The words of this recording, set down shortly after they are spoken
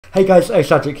Hey guys,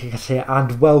 oSgtKickAss here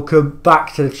and welcome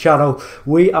back to the channel.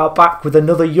 We are back with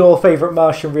another Your Favourite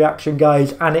Martian reaction,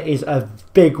 guys, and it is a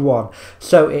big one.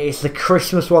 So it is the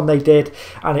Christmas one they did,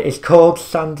 and it is called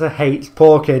Santa Hates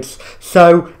Poor Kids.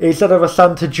 So instead of a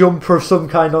Santa jumper of some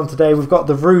kind on today, we've got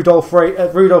the Rudolph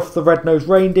the Red-Nosed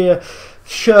Reindeer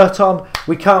shirt on.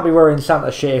 We can't be wearing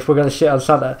Santa shit if we're going to shit on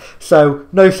Santa. So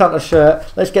no Santa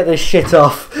shirt, let's get this shit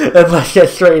off and let's get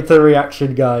straight into the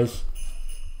reaction, guys.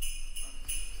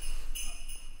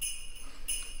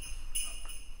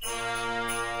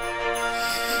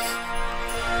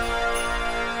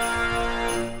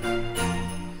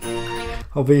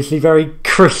 Obviously very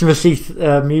Christmassy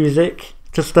music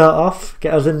to start off,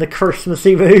 get us in the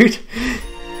Christmassy mood.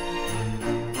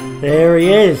 There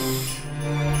he is.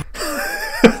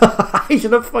 He's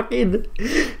in a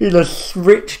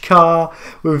rich car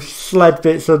with sled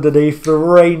bits underneath. The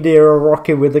reindeer are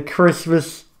rocking with the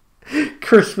Christmas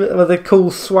with the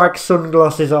cool swag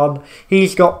sunglasses on.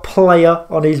 He's got player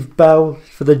on his bell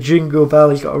for the jingle bell.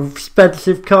 He's got an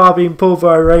expensive car being pulled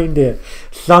by a reindeer.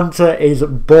 Santa is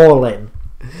balling.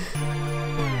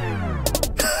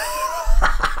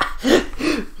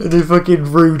 And the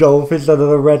fucking Rudolph, instead of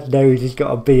the red nose, he's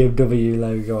got a BMW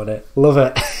logo on it. Love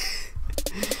it.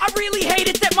 I really hate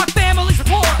it that my family's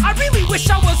poor. I really wish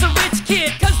I was a rich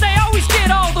kid, cause they always get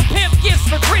all the pimp gifts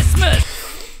for Christmas.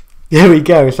 Here we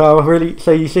go.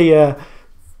 So you see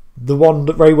the one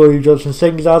that Ray William Johnson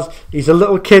sings as. He's a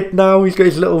little kid now. He's got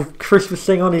his little Christmas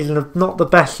thing on. He's in not the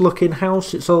best looking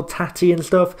house. It's all tatty and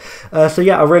stuff. So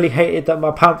yeah, I really hated that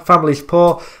my family's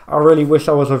poor. I really wish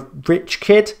I was a rich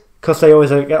kid, because they always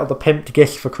get all the pimped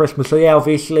gifts for Christmas. So yeah,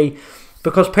 obviously,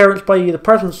 because parents buy you the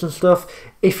presents and stuff,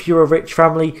 if you're a rich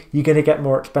family, you're going to get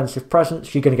more expensive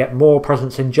presents. You're going to get more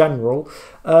presents in general.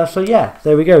 So yeah,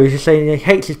 there we go. He's just saying he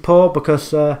hates his poor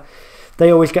because they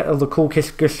always get all the cool gifts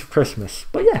for Christmas.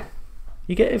 But yeah,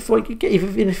 even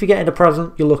if you're getting a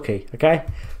present, you're lucky. Okay,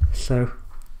 so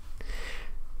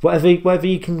whatever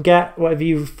you can get, whatever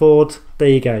you afford, there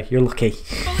you go. You're lucky.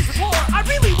 I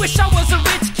really wish I was a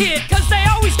rich kid, cause they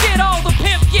always get all the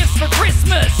pimp gifts for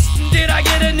Christmas. Did I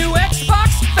get a new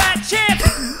Xbox? Fat chance.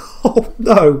 Oh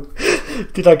no,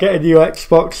 did I get a new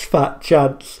Xbox? Fat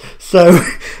chance. So,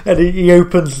 and he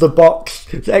opens the box.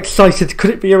 He's excited.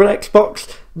 Could it be an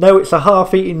Xbox? No, it's a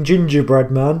half-eaten gingerbread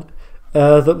man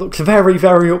that looks very,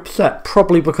 very upset.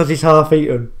 Probably because he's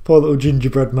half-eaten. Poor little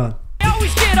gingerbread man. They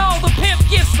always get all the pimp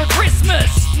gifts for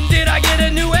Christmas. Did I get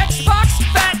a new Xbox?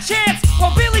 Fat chance.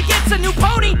 Well, Billy gets a new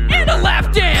pony and a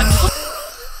lap dance.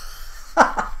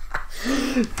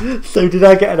 So did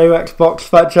I get a new Xbox?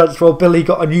 Fat chance. Well, Billy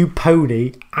got a new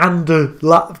pony and a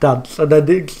lap dance, and then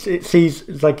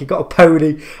it's like he got a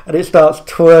pony and it starts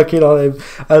twerking on him,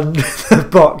 and the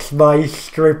box, my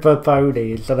stripper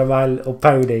pony instead of My Little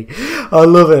Pony. I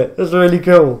love it. It's really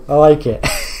cool. I like it.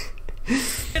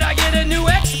 Did I get a new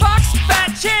Xbox?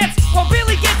 Fat chance. Well,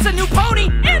 Billy gets a new pony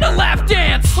and a lap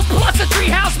dance, plus a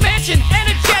treehouse mansion and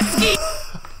a jet ski.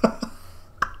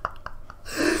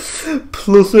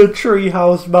 Plus a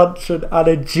treehouse mansion and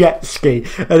a jet ski,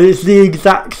 and it's the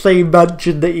exact same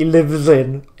mansion that he lives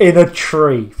in a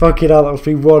tree. Fucking hell, that must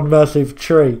be one massive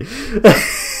tree.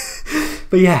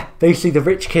 But yeah, basically the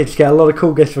rich kids get a lot of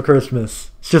cool gifts for Christmas.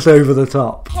 It's just over the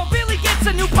top. Well, Billy gets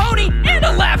a new pony and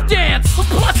a lap dance,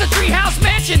 plus a treehouse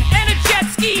mansion and a jet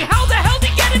ski. How the hell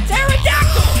did he get a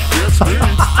pterodactyl?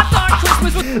 I thought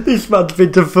Christmas was... This man's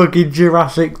been to fucking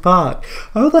Jurassic Park.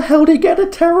 How the hell did he get a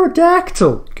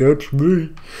pterodactyl? Catch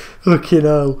me. Fucking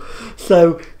hell.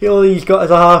 So, all he's got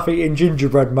is a half-eaten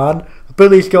gingerbread man.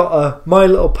 Billy's got a My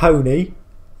Little Pony.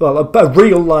 Well, a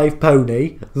real live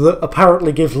pony that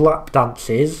apparently gives lap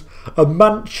dances. A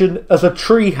mansion as a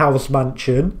treehouse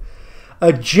mansion.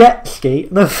 A jet ski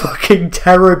and a fucking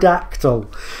pterodactyl.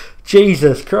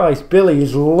 Jesus Christ, Billy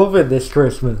is loving this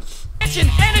Christmas. And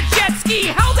a jet ski.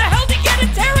 How the hell did he get a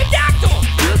pterodactyl?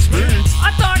 That's me.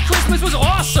 I thought Christmas was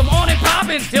awesome, on and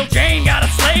poppin', till Jane got a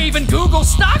slave and Google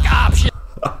stock options.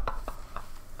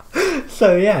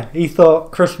 So yeah, he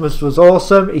thought Christmas was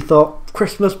awesome. He thought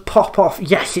Christmas pop off.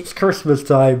 Yes, it's Christmas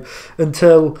time.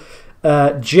 Until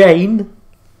Jane,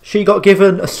 she got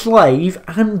given a slave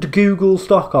and Google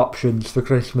stock options for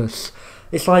Christmas.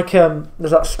 It's like there's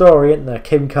that story, isn't there?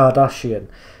 Kim Kardashian.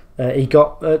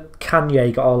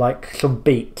 Kanye got all like some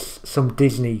Beats, some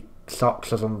Disney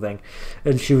stocks or something,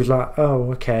 and she was like,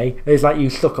 oh okay. It's like,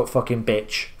 you stuck up fucking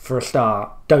bitch, for a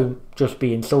start. Don't just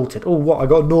be insulted. Oh what, I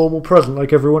got a normal present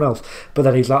like everyone else. But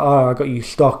then he's like, oh, I got you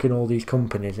stock in all these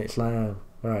companies. And it's like, oh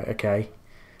right, okay,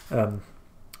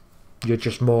 you're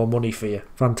just more money for you.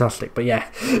 Fantastic. But yeah,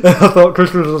 I thought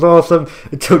Christmas was awesome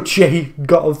until Jay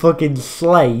got a fucking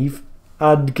slave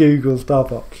and Google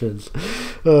stop options.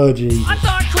 Oh, geez. I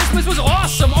thought Christmas was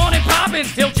awesome on and poppin'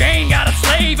 till Jane got a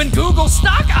slave and Google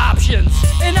stock options.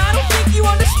 And I don't think you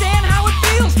understand how it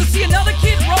feels to see another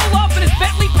kid roll up in his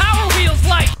Bentley Power Wheels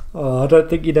like... Oh, I don't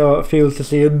think you know how it feels to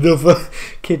see another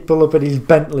kid pull up in his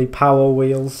Bentley Power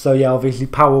Wheels. So yeah, obviously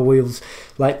Power Wheels,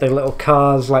 like the little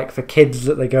cars, like for kids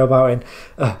that they go about in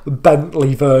a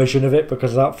Bentley version of it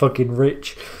because they're that fucking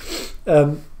rich.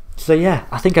 So yeah,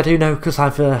 I think I do know because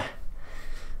I've...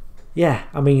 yeah,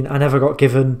 I mean, I never got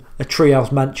given a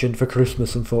treehouse mansion for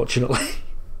Christmas, unfortunately.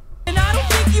 And I don't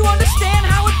think you understand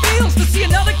how it feels to see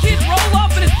another kid roll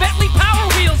up in his Bentley Power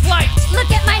Wheels like...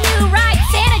 Look at my new ride,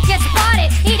 Santa just bought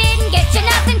it. He didn't get you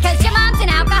nothing cause your mom's an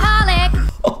alcoholic.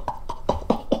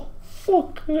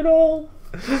 Fucking hell.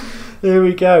 There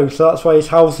we go. So that's why his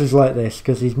house is like this,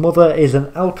 because his mother is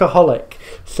an alcoholic.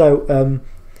 So,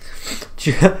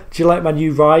 do you like my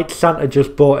new ride? Santa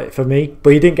just bought it for me,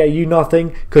 but he didn't get you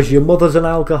nothing because your mother's an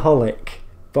alcoholic.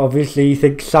 But obviously you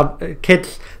think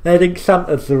kids, they think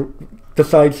Santa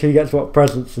decides who gets what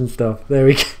presents and stuff. There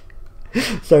we go.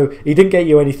 So he didn't get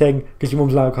you anything because your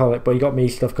mum's an alcoholic, but he got me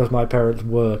stuff because my parents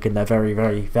work and they're very,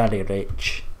 very, very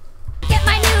rich. Get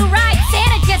my new ride,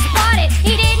 Santa just bought it.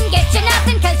 He didn't get you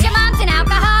nothing cause your mom's an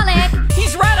alcoholic.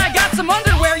 He's right, I got some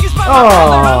underwear used by my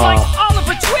brother. I'm like,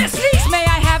 Oliver Twist, please may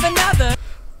I have another?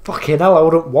 Fucking hell, I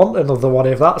wouldn't want another one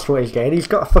if that's what he's getting. He's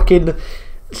got fucking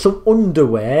some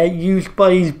underwear used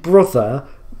by his brother,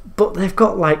 but they've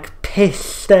got like piss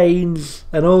stains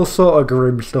and all sort of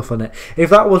grim stuff on it. If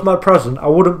that was my present, I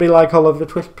wouldn't be like Oliver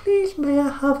Twist, please may I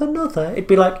have another? It'd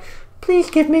be like, please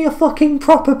give me a fucking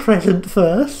proper present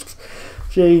first.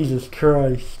 Jesus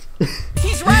Christ.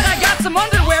 He's right, I got some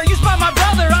underwear used by my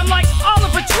brother. I'm like,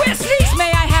 Oliver Twist, please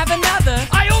may I have another?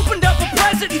 I opened up a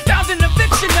present and found an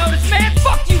eviction notice. Man,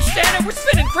 fuck you, Santa, we're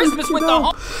spending Christmas with the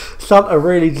home. Santa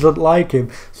really doesn't like him,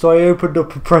 so I opened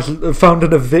up a present and found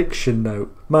an eviction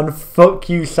note. Man, fuck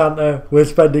you, Santa, we're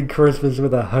spending Christmas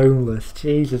with the homeless.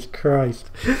 Jesus Christ.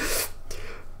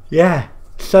 Yeah,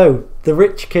 so the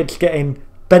rich kid's getting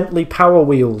Bentley Power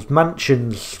Wheels,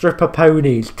 mansions, stripper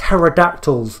ponies,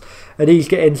 pterodactyls, and he's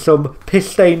getting some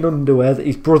piss-stained underwear that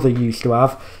his brother used to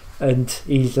have, and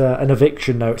he's an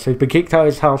eviction note, so he's been kicked out of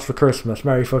his house for Christmas.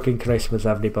 Merry fucking Christmas,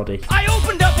 everybody. I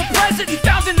opened up a present and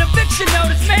found an eviction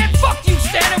notice. Man, fuck you,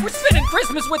 Santa, we're spending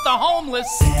Christmas with the homeless.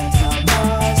 Santa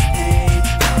must hate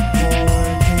the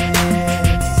poor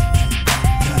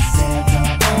kids, 'cause Santa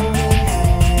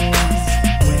only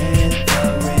hangs with the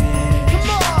rich.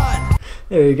 Come on!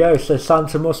 There you go, so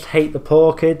Santa must hate the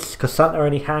poor kids, because Santa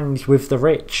only hangs with the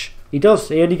rich. He does,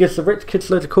 he only gives the rich kids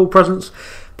loads of cool presents.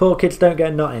 Poor kids don't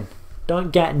get nothing.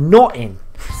 Don't get nothing.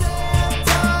 Santa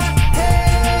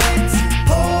hates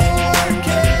poor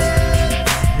kids.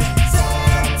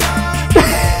 Santa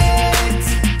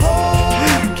hates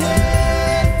poor kids.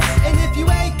 And if you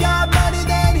ain't got money,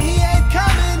 then he ain't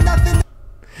coming. Nothing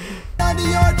under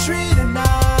your tree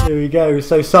tonight. Here we go,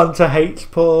 so Santa hates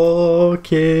poor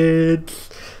kids.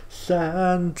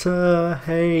 Santa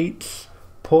hates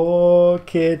poor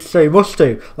kids. So he must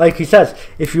do. Like he says,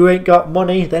 if you ain't got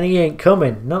money, then he ain't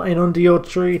coming. Nothing under your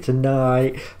tree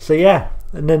tonight. So yeah,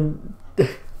 and then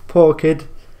poor kid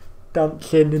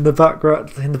dancing in the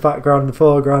background, in the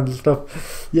foreground and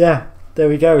stuff. Yeah, there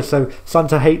we go. So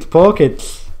Santa hates poor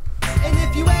kids. And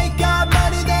if you ain't got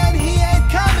money, then he ain't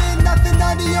coming. Nothing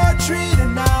under your tree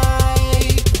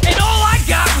tonight. And all I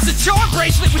got was a charm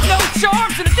bracelet with no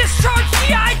charms and a discharged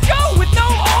G.I. Joe with no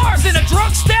arms and a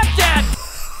drunk stepdad.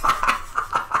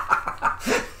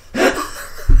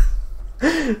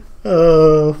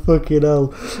 Oh, fucking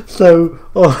hell. So,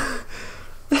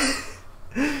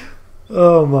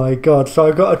 oh my god. So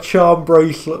I got a charm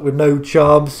bracelet with no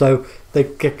charms, so we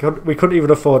couldn't even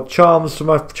afford charms for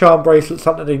my charm bracelet.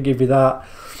 Santa didn't give me that.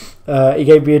 He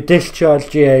gave me a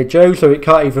discharged G.I. Joe, so it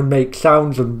can't even make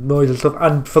sounds and noise and stuff.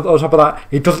 And on top of that,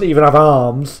 it doesn't even have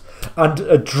arms. And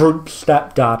a drunk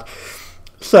stepdad.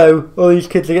 So all these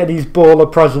kids are getting these baller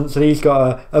presents, and he's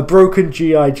got a broken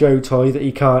G.I. Joe toy that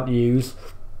he can't use,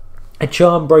 a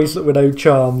charm bracelet with no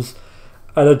charms,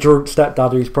 and a drunk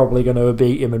stepdad who's probably going to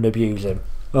beat him and abuse him.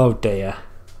 Oh dear.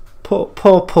 Poor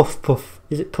Puff.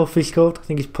 Is it Puff he's called? I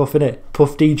think he's Puff, innit?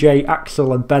 Puff, DJ,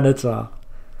 Axel and Benatar.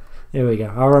 Here we go.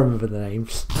 I remember the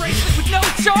names. Bracelet with no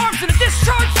charms and a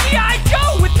discharged G.I.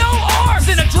 Joe with no arms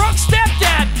and a drunk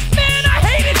stepdad. Man, I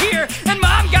hate it here. And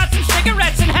Mom got some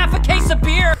cigarettes and half a case of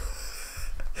beer.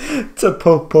 To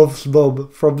Puff's mum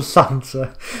from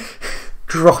Santa.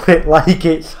 Drop it like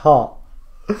it's hot.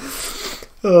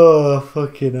 Oh,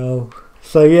 fucking hell.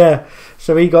 So yeah,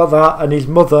 so he got that, and his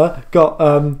mother got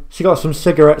she got some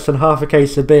cigarettes and half a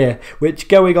case of beer. Which,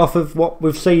 going off of what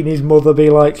we've seen his mother be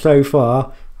like so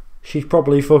far, she's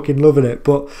probably fucking loving it.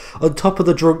 But on top of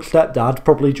the drunk stepdad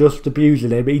probably just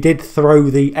abusing him, he did throw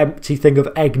the empty thing of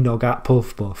eggnog at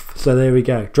Puff Puff. So there we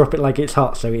go, drop it like it's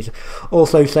hot. So he's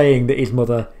also saying that his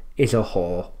mother is a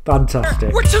whore.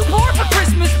 Fantastic. We're too poor for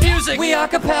Christmas music. We a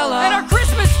cappella. And our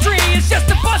Christmas tree is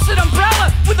just a busted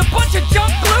umbrella with a bunch of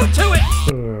junk glued to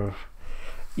it.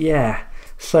 Yeah.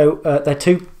 So they're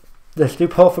too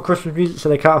poor for Christmas music, so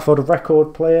they can't afford a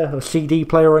record player or CD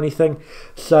player or anything.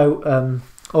 So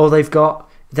all they've got,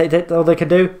 all they can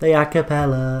do, they a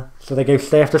cappella. So they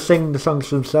have to sing the songs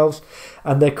themselves.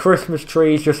 And their Christmas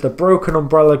tree is just a broken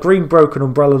umbrella, green broken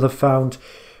umbrella they've found,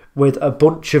 with a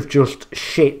bunch of just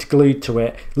shit glued to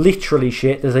it. Literally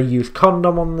shit. There's a used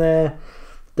condom on there.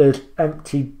 There's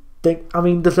empty thing. I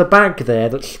mean, there's a bag there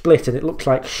that's split and it looks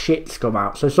like shit's come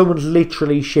out. So someone's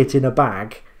literally shit in a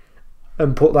bag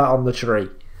and put that on the tree.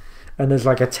 And there's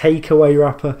like a takeaway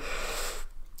wrapper.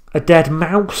 A dead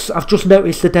mouse. I've just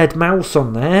noticed a dead mouse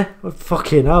on there.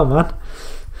 Fucking hell, man.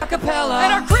 Acapella.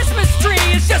 And our Christmas tree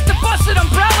is just a busted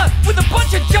umbrella with a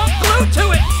bunch of junk glued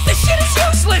to it. This shit is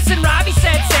useless. And Robbie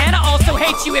said Santa also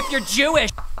hates you if you're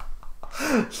Jewish.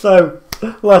 So,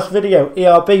 last video,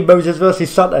 ERB, Moses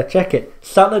versus Santa. Check it.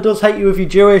 Santa does hate you if you're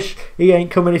Jewish. He ain't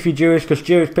coming if you're Jewish, because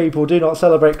Jewish people do not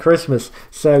celebrate Christmas.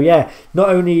 So yeah, not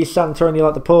only is Santa only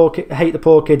like hate the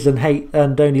poor kids and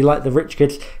only like the rich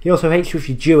kids, he also hates you if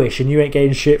you're Jewish and you ain't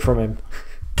getting shit from him.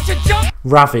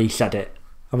 Ravi said it.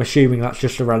 I'm assuming that's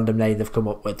just a random name they've come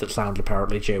up with that sounds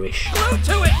apparently Jewish. Glued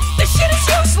to it. This shit is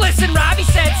useless. And Robbie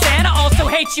said Santa also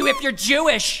hates you if you're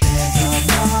Jewish.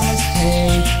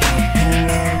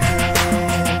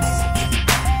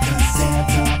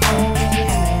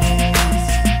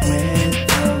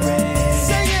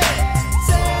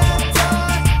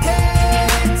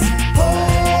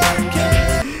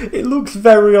 It looks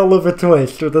very Oliver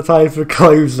Twist with the type of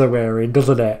clothes they're wearing,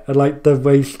 doesn't it? And like the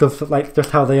way stuff, like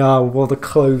just how they are with all the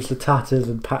clothes, the tatters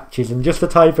and patches, and just the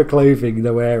type of clothing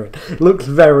they're wearing. It looks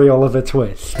very Oliver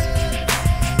Twist.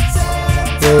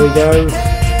 There we go.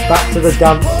 Back to the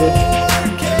dancing.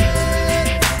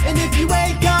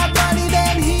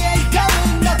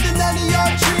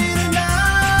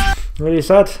 Really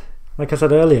sad. Like I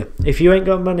said earlier, if you ain't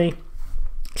got money,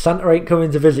 Santa ain't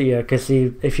coming to visit you, because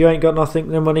if you ain't got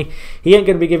nothing, no money, he ain't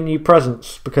going to be giving you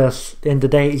presents, because at the end of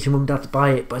the day it's your mum and dad to buy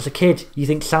it. But as a kid, you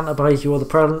think Santa buys you all the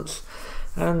presents,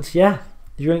 and yeah,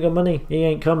 if you ain't got money, he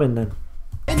ain't coming then.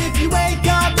 And if you ain't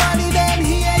got money, then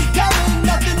he ain't coming.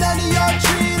 Nothing under your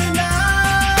tree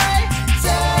tonight.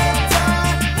 Santa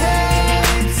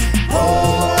hates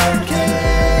poor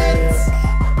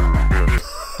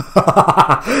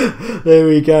kids. There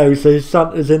we go. So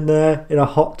Santa's in there in a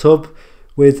hot tub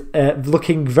with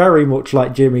looking very much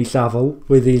like Jimmy Savile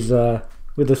with his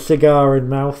with a cigar in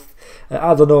mouth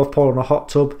at the North Pole in a hot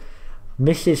tub.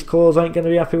 Mrs. Claus ain't going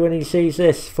to be happy when he sees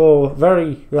this. For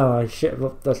very shit.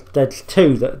 There's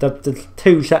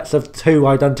two sets of two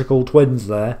identical twins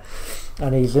there,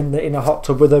 and he's in a hot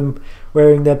tub with them,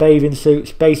 wearing their bathing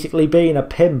suits, basically being a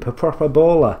pimp, a proper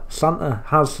baller. Santa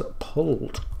has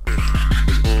pulled.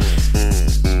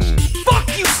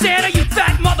 Fuck you, Santa, you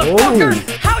fat motherfucker!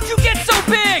 Oh. How'd you get so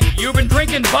big? You been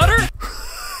drinking butter?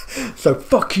 So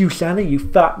fuck you, Santa, you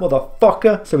fat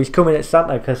motherfucker. So he's coming at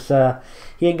Santa because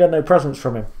he ain't got no presents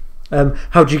from him.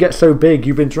 How'd you get so big?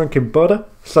 You've been drinking butter?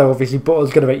 So obviously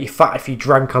butter's going to make you fat if you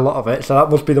drank a lot of it. So that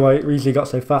must be the reason he got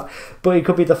so fat. But it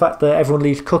could be the fact that everyone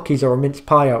leaves cookies or a mince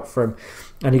pie out for him,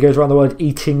 and he goes around the world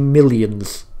eating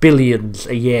billions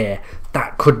a year.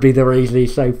 That could be the reason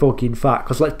he's so fucking fat.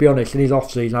 Because let's be honest, in his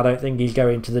off season, I don't think he's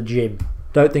going to the gym.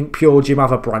 Don't think Pure Gym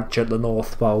have a branch at the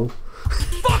North Pole.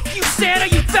 Fuck you,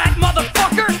 Santa, you fat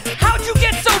motherfucker! How'd you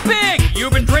get so big? You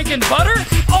been drinking butter?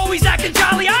 Always acting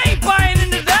jolly, I ain't buying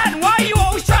into that! And why are you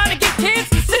always trying to get kids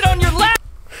to sit on your lap?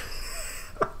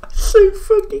 So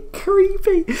fucking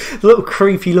creepy. The little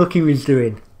creepy look he was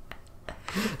doing.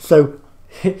 So,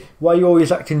 why are you always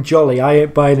acting jolly? I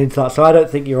ain't buying into that. So I don't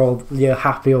think you're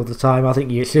happy all the time. I think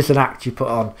it's just an act you put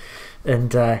on,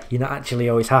 and you're not actually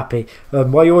always happy. Why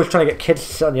are you always trying to get kids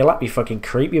to sit on your lap, you fucking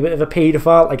creep? You're a bit of a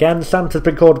paedophile. Again, Santa's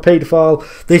been called a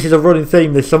paedophile. This is a running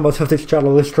theme this summer of this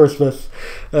channel this Christmas.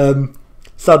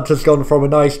 Santa's gone from a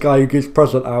nice guy who gives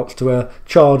present outs to a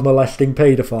child molesting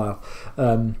paedophile.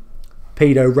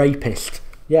 Pedo rapist.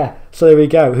 Yeah, so there we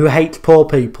go. Who hates poor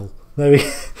people.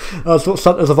 That's what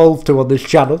Santa's evolved to on this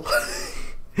channel.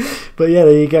 But yeah,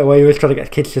 there you go. Where you're always trying to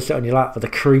get kids to sit on your lap with a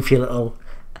creepy little...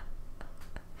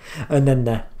 And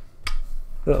then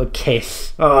Little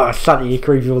kiss. Oh, Santa, you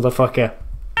creepy motherfucker.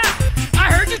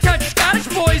 I heard you touch Scottish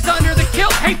boys under the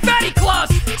kilt. Hey, Fatty Claus,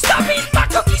 stop eating my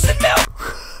cookies and milk.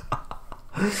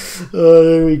 Oh,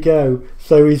 there we go.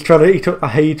 So he's trying to.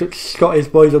 He took Scottish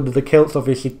boys under the kilts.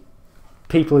 Obviously,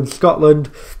 people in Scotland.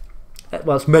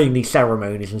 Well, it's mainly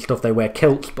ceremonies and stuff. They wear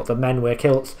kilts, but the men wear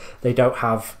kilts. They don't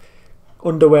have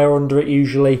underwear under it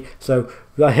usually. So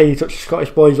he took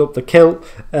Scottish boys up the kilt.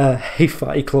 Hey,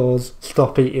 Fatty Claus,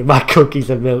 stop eating my cookies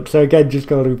and milk. So again, just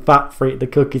going fat for eating the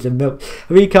cookies and milk.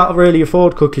 I mean, he can't really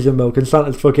afford cookies and milk, and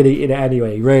Santa's fucking eating it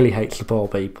anyway. He really hates the poor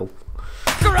people.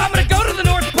 I'm gonna go to the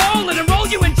North Pole and enroll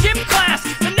you in gym class.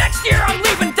 And next year I'm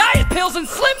leaving diet pills and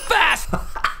slim fast.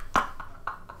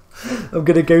 I'm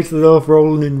gonna go to the North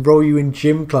Pole and enroll you in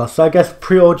gym class. So I guess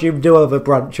Pure Gym do have a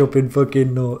branch up in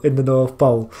fucking in the North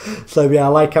Pole. So yeah, I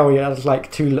like how he has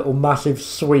like two little massive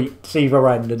sweets either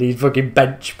end, and he's fucking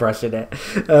bench pressing it.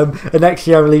 And next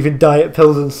year I'm leaving diet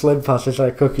pills and slim fast instead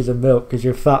of cookies and milk, because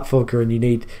you're a fat fucker and you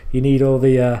need all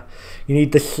the you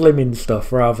need the slimming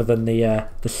stuff rather than the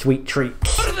sweet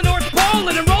treats. Go to the North Pole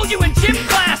and enroll you in gym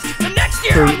class. And next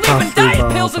year I'm leaving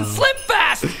diet pills and slim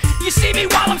fast. You see me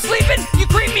while I'm sleeping, you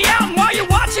creep me out, and while you're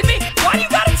watching me, why do you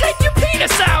gotta take your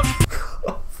penis out?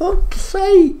 Fuck's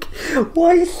sake!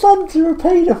 Why is Santa a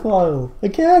paedophile?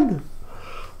 Again?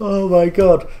 Oh my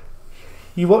god.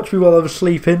 You watch me while I'm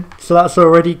sleeping, so that's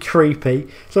already creepy.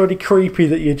 It's already creepy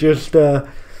that you're just that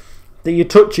you're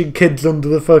touching kids under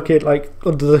the fucking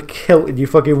under the kilt and you're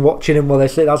fucking watching them while they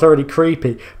sleep. That's already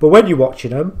creepy. But when you're watching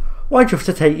them, why'd you have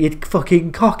to take your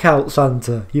fucking cock out,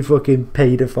 Santa? You fucking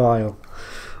paedophile.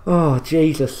 Oh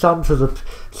Jesus,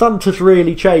 Santa's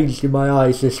really changed in my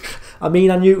eyes. I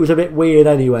mean, I knew it was a bit weird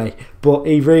anyway, but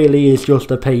he really is just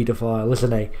a paedophile,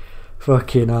 isn't he?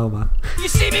 Fucking hell, man. You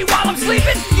see me while I'm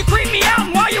sleeping, you creep me out,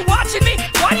 and while you're watching me,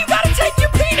 why do you gotta take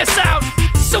your penis out?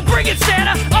 So bring it,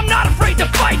 Santa, I'm not afraid to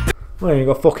fight. Well, he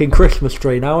got a fucking Christmas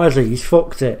tree now, has he? He's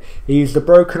fucked it. He used the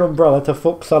broken umbrella to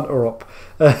fuck Santa up.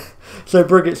 So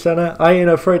bring it, Santa. I ain't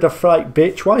afraid to fight,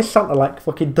 bitch. Why is Santa like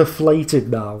fucking deflated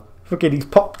now? Fucking, he's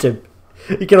popped him.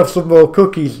 He can have some more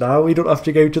cookies now. He don't have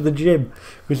to go to the gym.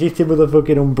 He's hit him with a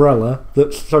fucking umbrella.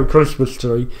 Christmas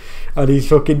tree. And he's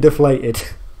fucking deflated.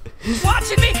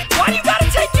 Watching me? Why do you gotta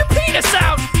take your penis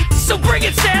out? So bring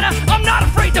it, Santa. I'm not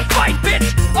afraid to fight,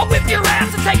 bitch. I'll whip your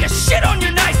ass and take a shit on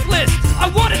your nice list. I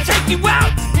wanna take you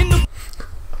out in the...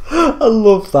 I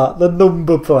love that. The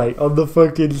number plate on the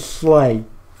fucking sleigh.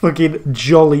 Fucking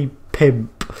jolly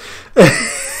pimp.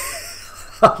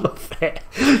 I love it.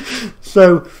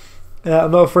 So,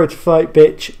 I'm not afraid to fight,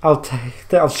 bitch.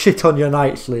 I'll shit on your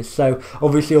nice list. So,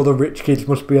 obviously all the rich kids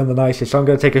must be on the nice list. So I'm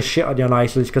going to take a shit on your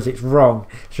nice list because it's wrong.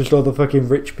 It's just all the fucking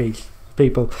rich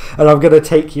people. And I'm going to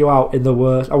take you out in the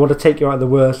worst. I want to take you out in the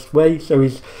worst way. So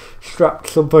he's strapped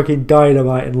some fucking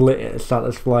dynamite and lit it as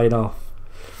Santa's flying off.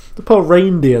 The poor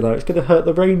reindeer, though. It's going to hurt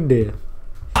the reindeer.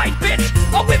 Fight, bitch.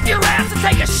 I'll whip your ass and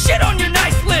take a shit on your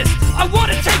nice list. I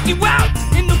want to take you out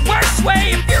in the worst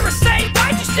way. If you're a saint,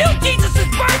 why'd you steal Jesus'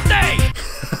 birthday?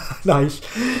 Nice.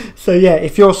 So yeah,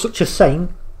 if you're such a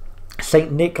saint,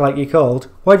 Saint Nick like you're called,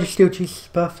 why'd you steal Jesus'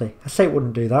 birthday? A saint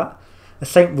wouldn't do that. A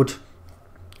saint would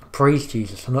praise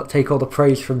Jesus and not take all the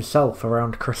praise for himself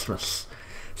around Christmas.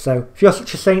 So if you're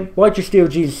such a saint, why'd you steal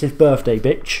Jesus' birthday,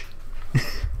 bitch?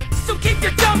 So keep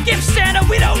your dumb gifts, Santa,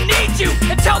 we don't need you.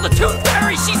 And tell the Tooth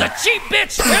Fairy she's a cheap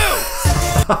bitch too.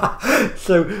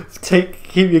 So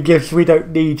keep your gifts, we don't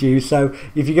need you. So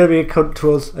if you're going to be a cunt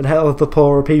to us and help the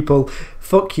poorer people,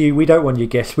 fuck you, we don't want your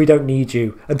gifts, we don't need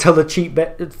you. And tell the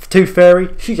Tooth Fairy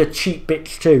she's a cheap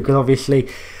bitch too, because obviously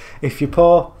if you're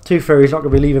poor, Tooth Fairy's not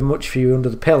going to be leaving much for you under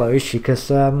the pillow, is she?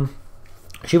 Because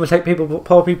she must take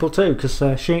poor people too,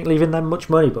 because she ain't leaving them much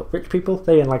money. But rich people,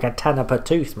 they ain't like a tenner per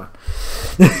tooth, man.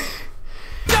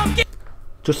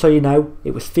 Just so you know,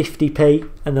 it was 50p,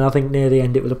 and then I think near the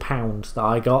end it was £1 that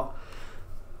I got.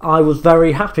 I was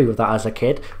very happy with that as a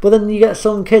kid. But then you get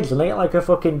some kids and they get like a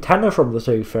fucking tenner from the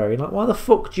Tooth Fairy. Like, why the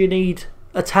fuck do you need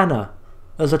a tenner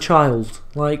as a child?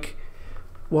 Like,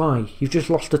 why? You've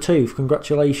just lost a tooth.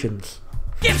 Congratulations.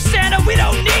 Give Santa, we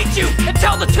don't need you. And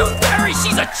tell the Tooth Fairy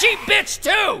she's a cheap bitch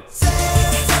too.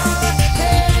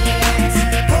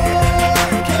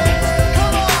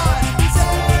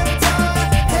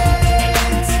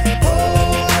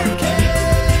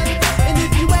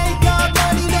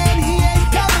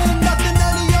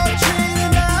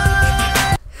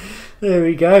 There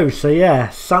we go. So yeah,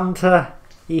 Santa,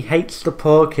 he hates the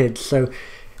poor kids. So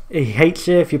he hates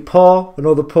you if you're poor and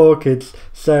all the poor kids.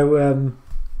 So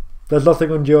there's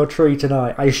nothing under your tree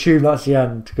tonight. I assume that's the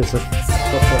end because of.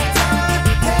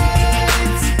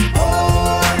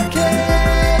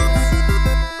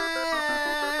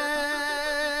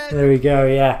 There we go,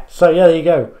 yeah. So, yeah, there you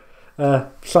go.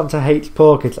 Santa hates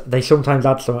pork. They sometimes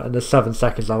add something in the 7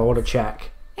 seconds now. I want to check.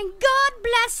 And God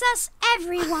bless us,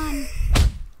 everyone.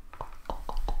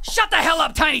 Shut the hell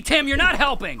up, Tiny Tim. You're not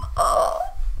helping.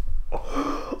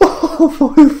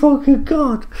 Oh my fucking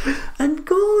God. And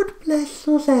God bless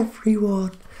us,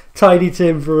 everyone. Tiny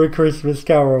Tim for A Christmas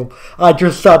Carol. I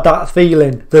just had that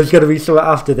feeling there's going to be something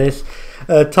after this.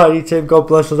 Tiny Tim, God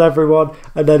bless us, everyone.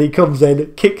 And then he comes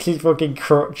in, kicks his fucking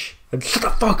crutch. And shut the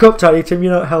fuck up, Tiny Tim,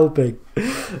 you're not helping.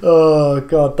 Oh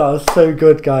God, that was so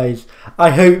good, guys.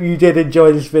 I hope you did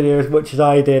enjoy this video as much as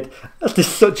I did. That's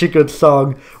just such a good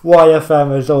song.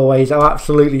 YFM as always, I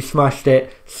absolutely smashed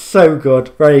it. So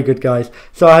good, very good, guys.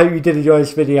 So I hope you did enjoy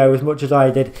this video as much as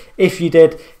I did. If you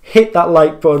did, hit that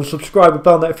like button, subscribe with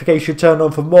bell notification turned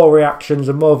on for more reactions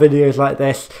and more videos like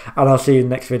this. And I'll see you in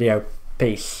the next video.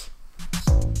 Peace.